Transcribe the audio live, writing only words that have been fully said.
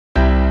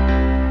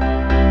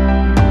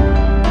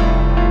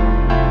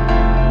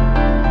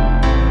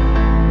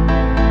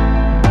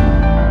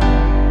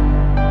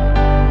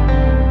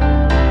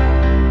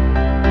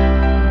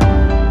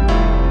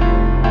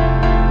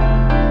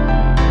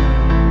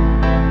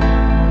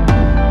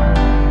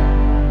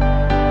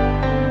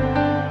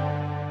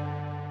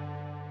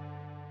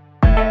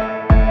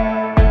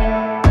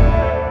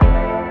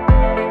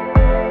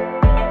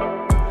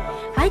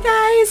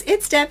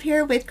Deb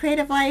here with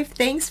Creative Life.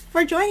 Thanks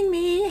for joining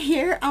me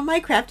here on my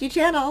crafty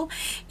channel.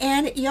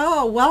 And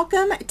y'all,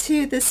 welcome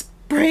to the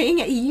Spring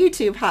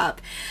YouTube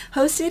Hop,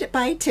 hosted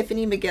by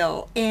Tiffany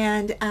McGill.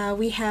 And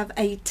we have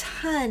a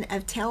ton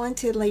of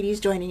talented ladies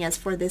joining us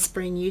for this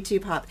Spring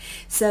YouTube Hop.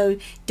 So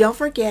don't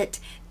forget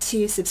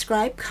to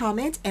subscribe,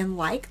 comment, and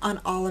like on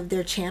all of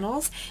their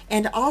channels.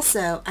 And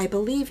also, I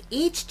believe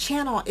each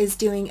channel is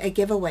doing a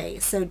giveaway,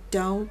 so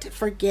don't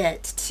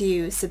forget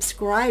to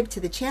subscribe to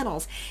the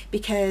channels,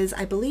 because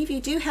I believe you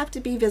do have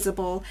to be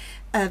visible,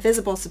 a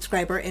visible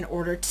subscriber in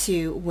order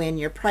to win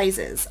your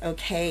prizes.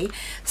 Okay,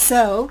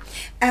 so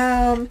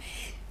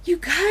you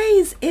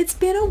guys, it's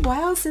been a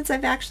while since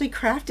I've actually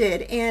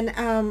crafted, and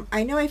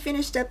I know I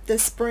finished up the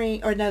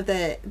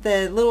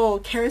the little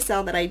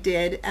carousel that I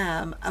did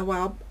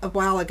a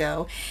while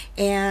ago,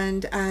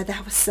 and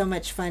that was so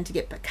much fun to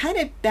get kind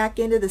of back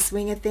into the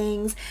swing of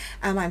things.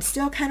 I'm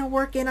still kind of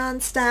working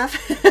on stuff,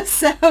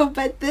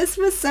 but this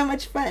was so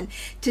much fun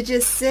to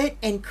just sit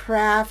and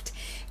craft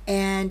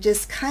and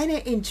just kind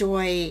of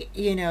enjoy,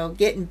 you know,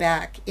 getting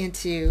back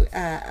into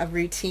a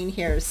routine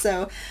here.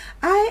 So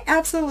I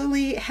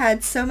absolutely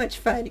had so much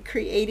fun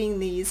creating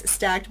these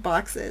stacked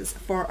boxes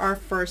for our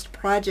first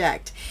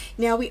project.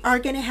 Now we are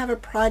going to have a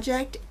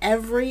project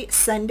every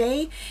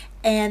Sunday,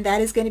 and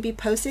that is going to be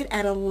posted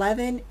at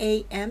 11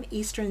 a.m.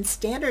 Eastern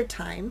Standard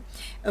Time.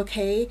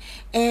 Okay,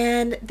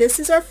 and this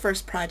is our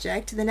first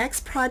project. The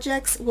next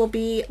projects will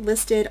be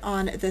listed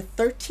on the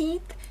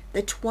 13th,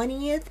 the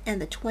 20th,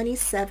 and the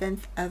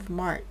 27th of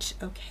March.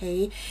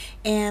 Okay,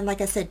 and like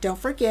I said, don't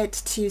forget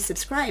to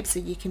subscribe so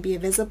you can be a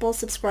visible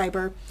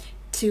subscriber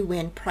to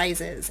win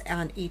prizes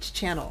on each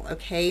channel.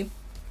 Okay,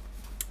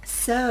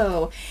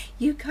 so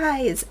you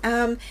guys,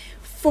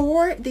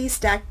 for these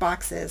stacked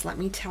boxes, let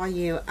me tell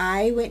you,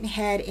 I went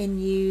ahead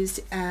and used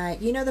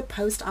you know, the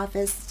post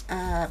office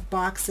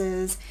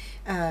boxes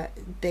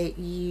that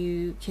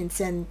you can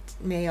send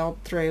mail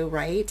through,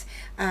 right?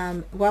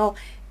 Well,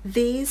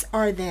 these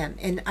are them,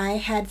 and I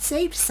had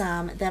saved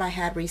some that I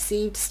had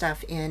received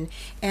stuff in,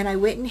 and I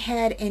went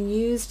ahead and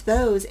used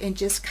those and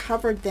just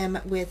covered them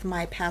with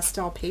my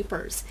pastel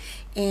papers.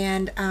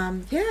 And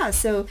yeah,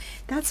 so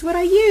that's what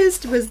I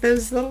used, was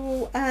those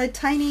little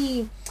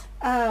tiny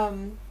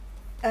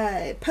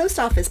post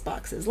office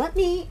boxes. Let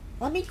me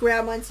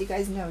grab one so you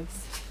guys know. I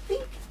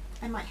think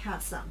I might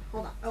have some.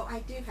 Hold on. Oh, I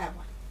do have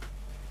one.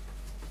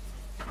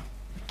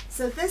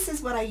 So this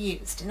is what I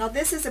used. Now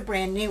this is a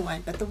brand new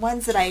one, but the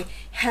ones that I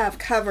have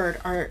covered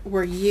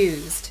were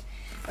used.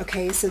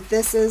 Okay, so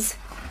this is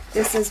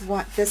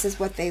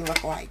what they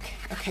look like.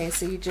 Okay,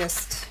 so you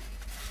just,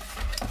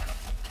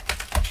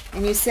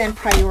 and you send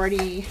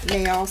priority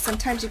mail.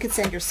 Sometimes you could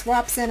send your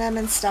swaps in them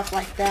and stuff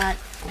like that,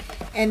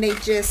 and they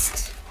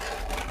just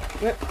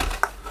go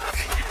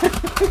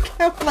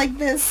like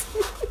this.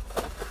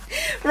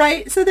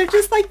 Right, so they're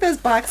just like those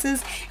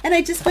boxes, and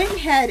I just went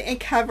ahead and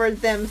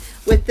covered them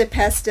with the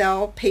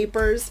pastel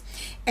papers.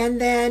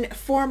 And then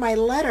for my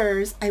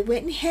letters, I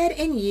went ahead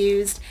and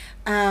used,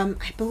 I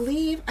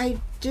believe I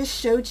just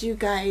showed you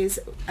guys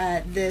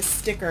the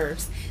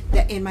stickers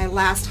that in my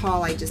last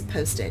haul I just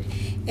posted.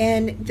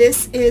 And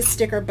this is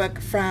sticker book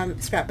from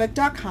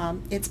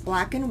scrapbook.com. It's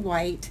black and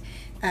white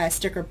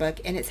sticker book,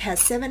 and it has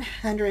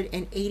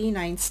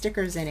 789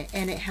 stickers in it,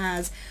 and it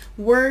has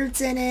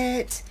words in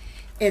it.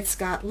 It's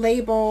got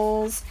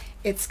labels,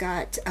 it's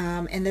got,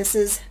 and this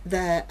is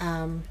the,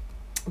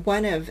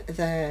 one of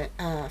the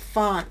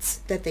fonts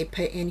that they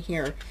put in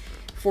here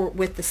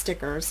with the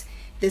stickers.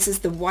 This is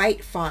the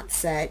white font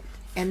set,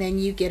 and then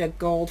you get a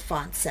gold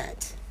font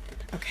set,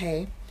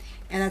 okay?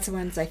 And that's the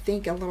ones I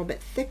think a little bit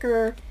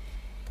thicker.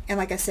 And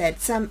like I said,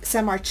 some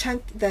are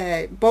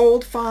the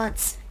bold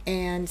fonts,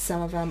 and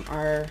some of them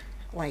are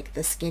like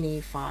the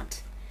skinny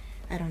font.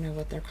 I don't know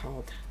what they're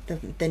called,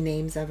 the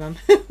names of them.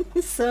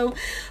 So,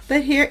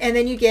 but here, and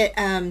then you get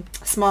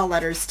small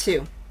letters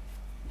too,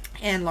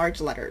 and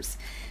large letters.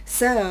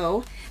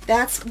 So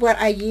that's what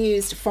I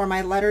used for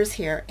my letters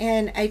here.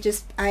 And I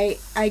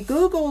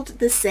googled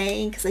the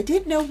saying, because I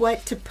didn't know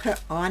what to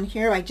put on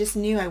here. I just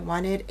knew I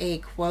wanted a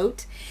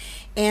quote,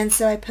 and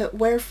so I put,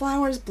 "Where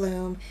flowers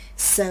bloom,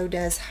 so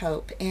does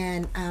hope."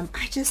 And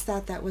I just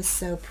thought that was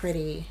so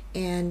pretty,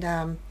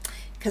 and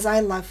because I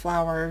love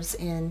flowers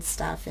and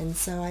stuff, and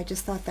so I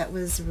just thought that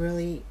was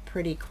really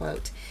pretty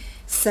quote.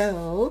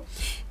 So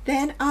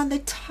then on the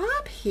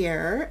top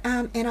here,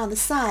 and on the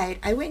side,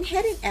 I went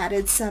ahead and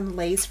added some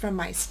lace from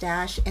my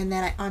stash, and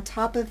then on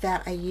top of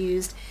that I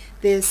used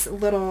this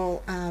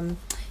little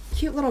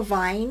cute little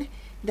vine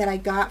that I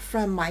got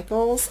from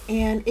Michael's,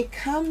 and it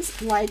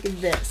comes like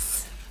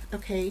this.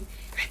 Okay,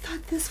 I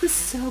thought this was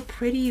so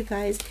pretty, you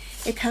guys.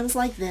 It comes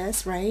like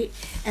this, right?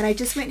 And I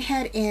just went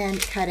ahead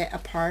and cut it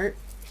apart,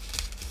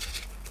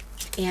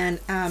 and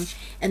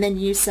then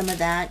used some of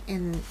that,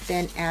 and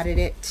then added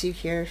it to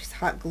here,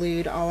 hot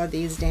glued all of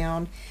these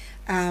down,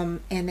 and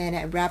then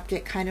I wrapped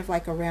it kind of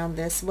like around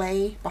this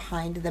way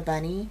behind the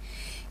bunny.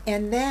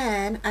 And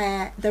then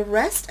the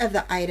rest of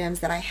the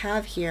items that I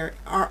have here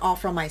are all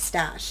from my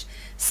stash.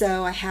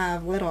 So I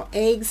have little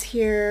eggs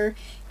here,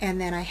 and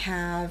then I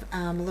have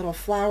little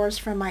flowers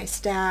from my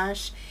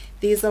stash.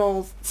 These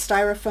little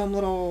styrofoam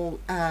little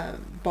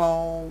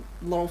ball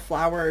little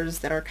flowers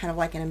that are kind of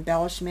like an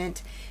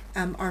embellishment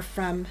are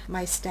from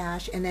my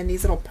stash. And then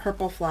these little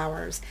purple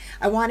flowers.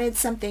 I wanted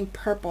something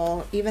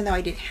purple, even though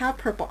I didn't have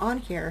purple on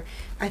here.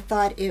 I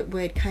thought it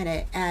would kind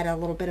of add a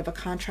little bit of a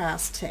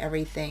contrast to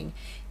everything.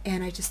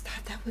 And I just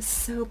thought that was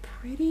so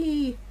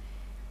pretty.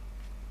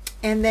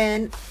 And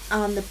then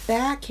on the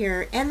back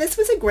here, and this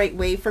was a great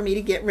way for me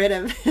to get rid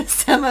of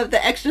some of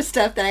the extra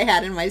stuff that I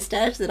had in my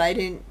stash that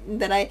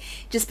I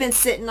just been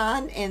sitting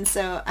on, and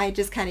so I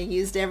just kind of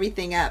used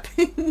everything up.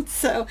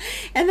 So,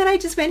 and then I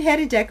just went ahead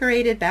and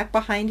decorated back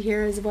behind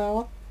here as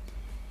well.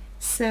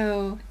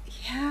 So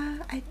yeah,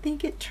 I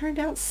think it turned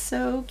out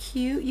so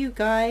cute, you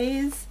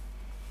guys.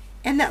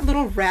 And that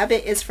little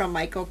rabbit is from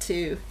Michael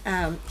too.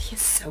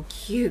 He's so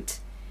cute.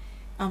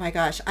 Oh my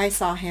gosh, I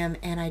saw him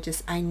and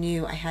I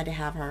knew I had to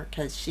have her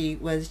because she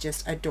was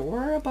just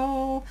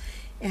adorable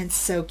and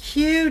so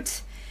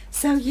cute.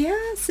 So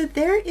yeah, so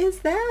there is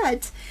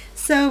that.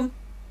 So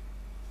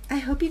I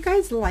hope you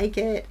guys like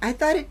it. I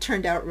thought it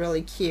turned out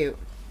really cute.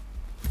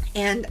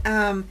 And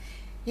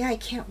yeah, I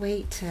can't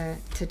wait to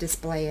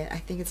display it. I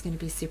think it's going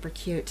to be super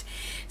cute.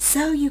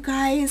 So you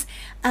guys,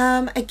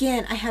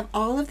 again, I have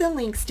all of the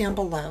links down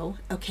below,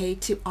 okay,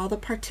 to all the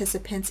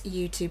participants'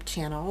 YouTube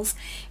channels.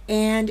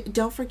 And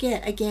don't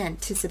forget, again,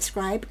 to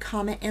subscribe,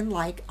 comment, and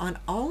like on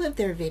all of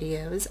their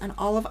videos, on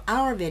all of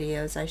our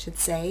videos, I should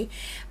say,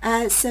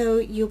 so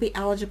you'll be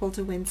eligible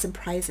to win some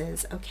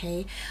prizes,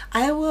 okay?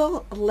 I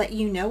will let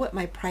you know what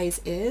my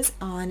prize is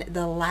on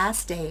the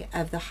last day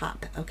of the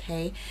hop,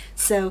 okay?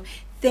 So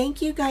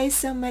thank you guys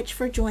so much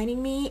for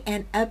joining me.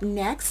 And up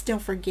next,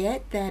 don't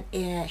forget that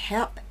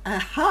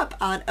hop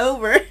on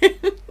over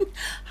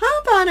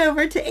hop on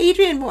over to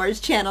Adrienne Moore's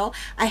channel.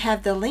 I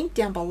have the link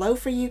down below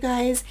for you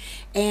guys.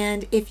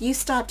 And if you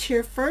stopped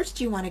here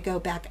first, you want to go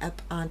back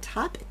up on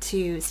top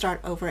to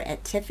start over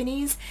at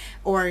Tiffany's,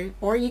 or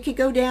you could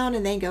go down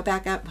and then go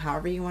back up,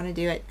 however you want to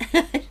do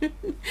it.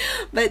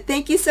 But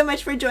thank you so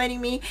much for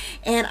joining me,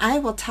 and I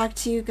will talk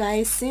to you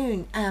guys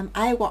soon.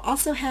 I will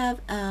also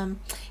have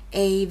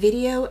a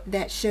video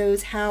that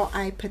shows how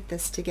I put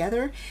this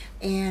together,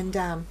 and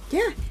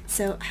yeah,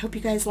 so I hope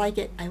you guys like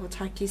it. I will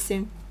talk to you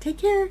soon. Take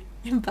care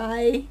and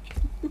bye.